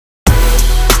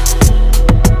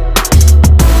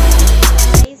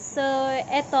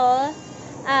eto,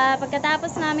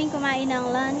 pagkatapos namin kumain ng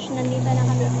lunch, nandito na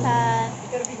kami sa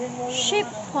sheep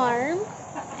farm.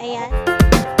 Ayan.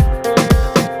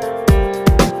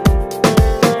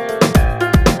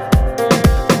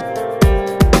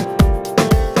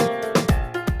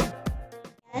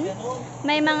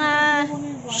 May mga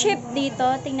sheep dito.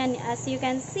 Tingnan, as you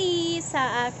can see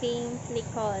sa aking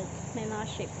likod. May mga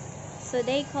sheep. So,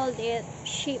 they called it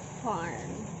sheep farm.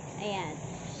 Ayan.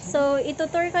 So,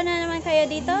 itutour ko na naman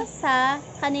kayo dito sa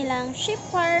kanilang sheep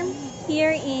farm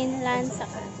here in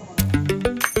Lansacan.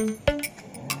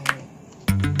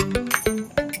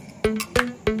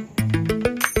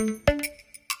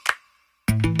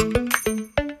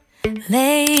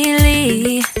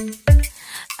 Lately,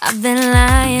 I've been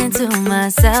lying to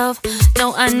myself.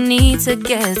 No, I need to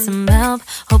get some help.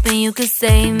 Hoping you could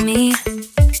save me,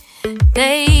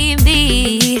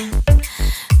 baby.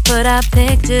 Put our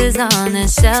pictures on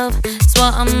the shelf.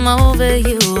 Swore I'm over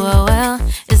you, oh well,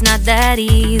 it's not that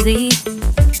easy.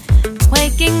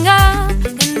 Waking up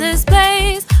in this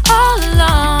place all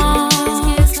alone,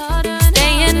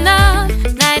 staying up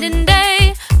night and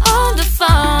day on the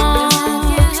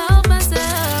phone.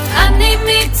 I need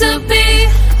me to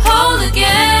be whole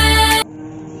again.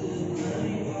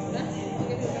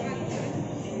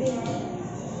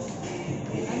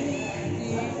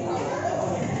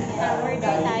 Power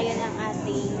daw tayo ng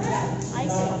ating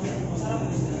ice cream.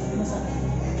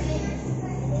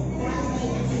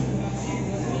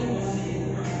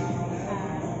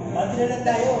 Lagi na lang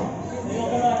tayo.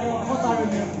 Ako tayo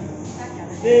niyo.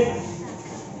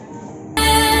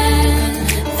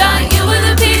 Thought you were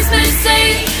the piece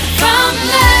missing from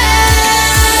left.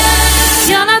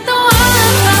 You're not the one,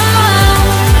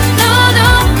 no, no.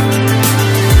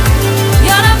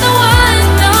 You're not the one,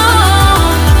 no,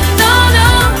 no,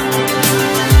 no.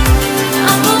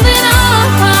 I'm moving on,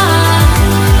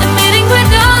 admitting we're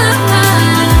done.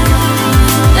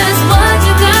 That's what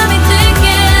you got me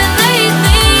thinking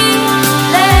lately,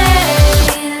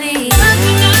 lately. What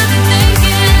you got me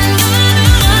thinking,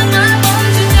 what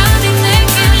you got me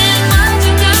thinking, what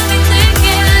you got me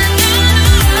thinking.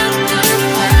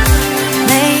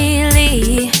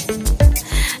 Lately,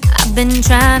 I've been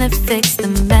trying to fix the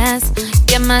mess,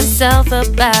 get myself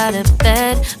up out of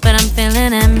bed, but I'm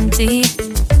feeling empty.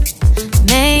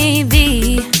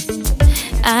 Maybe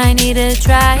I need to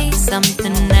try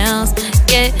something else,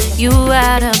 get you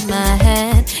out of my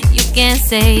head. You can't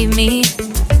save me.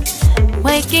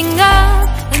 Waking up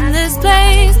in this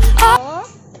place, oh.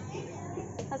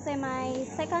 Kasi may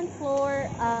second floor,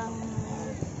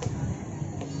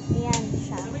 ayan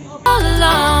siya. All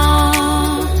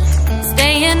alone,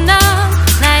 staying up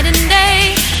night and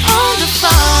day on the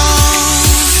phone.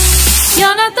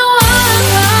 You're not the one,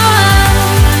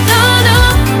 no, no.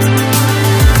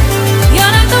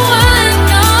 You're not the one,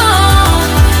 no,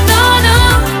 no, no.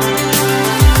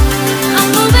 I'm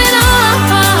moving on,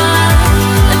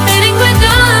 admitting we're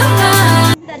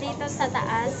done. Dito sa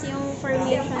taas, yung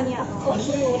formation niya.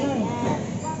 Ayan.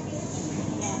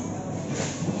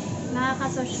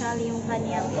 Nakakasosyal yung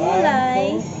kanyang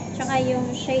kulay, tsaka yung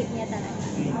shape niya talaga.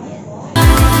 Ayan.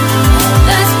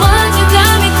 That's what you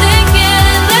got me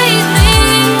thinking lately,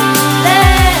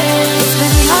 It's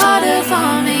been harder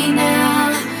for me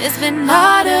now. It's been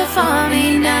harder for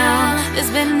me now.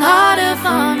 It's been harder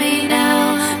for me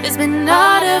now. It's been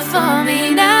harder for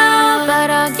me now. But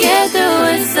I'll get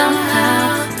through it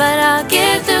somehow. But I'll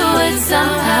get through it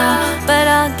somehow.